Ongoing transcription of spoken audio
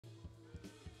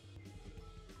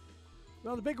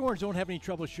Well, the Bighorns don't have any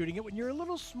trouble shooting it. When you're a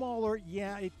little smaller,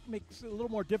 yeah, it makes it a little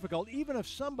more difficult, even if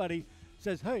somebody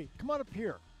says, hey, come on up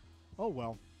here. Oh,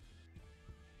 well.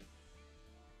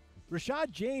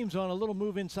 Rashad James on a little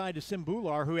move inside to Sim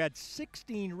Bular, who had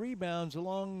 16 rebounds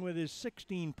along with his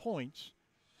 16 points.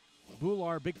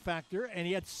 Bular, big factor, and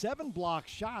he had 7 block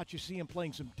shots. You see him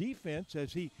playing some defense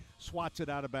as he swats it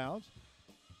out of bounds.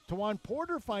 Tawan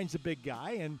Porter finds the big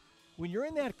guy, and when you're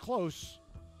in that close,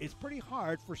 it's pretty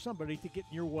hard for somebody to get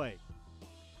in your way.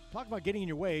 Talk about getting in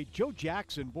your way. Joe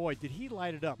Jackson, boy, did he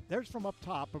light it up. There's from up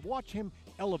top, but watch him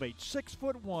elevate.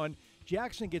 6'1".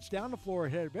 Jackson gets down the floor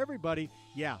ahead of everybody.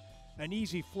 Yeah, an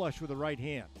easy flush with the right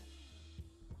hand.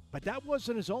 But that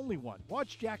wasn't his only one.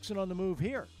 Watch Jackson on the move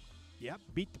here. Yep,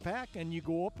 beat the pack, and you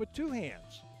go up with 2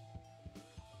 hands.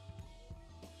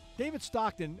 David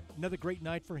Stockton, another great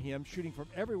night for him, shooting from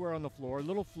everywhere on the floor, a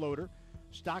little floater.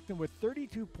 Stockton with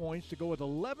 32 points to go with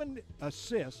 11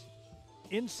 assists.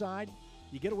 Inside,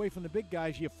 you get away from the big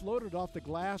guys, you float it off the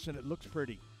glass, and it looks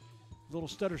pretty. Little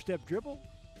stutter step dribble,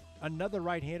 another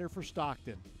right-hander for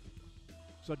Stockton.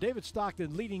 So David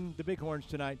Stockton leading the Bighorns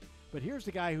tonight, but here's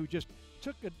the guy who just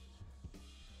took it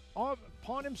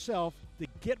upon himself to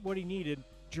get what he needed.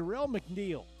 Jarrell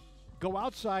McNeil. Go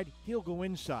outside, he'll go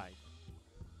inside.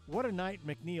 What a night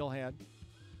McNeil had.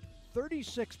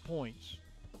 36 points.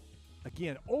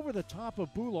 Again, over the top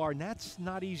of Bular, and that's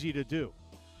not easy to do.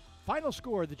 Final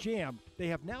score, the Jam, they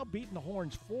have now beaten the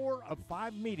Horns 4 of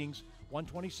 5 meetings,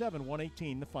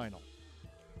 127-118 the final.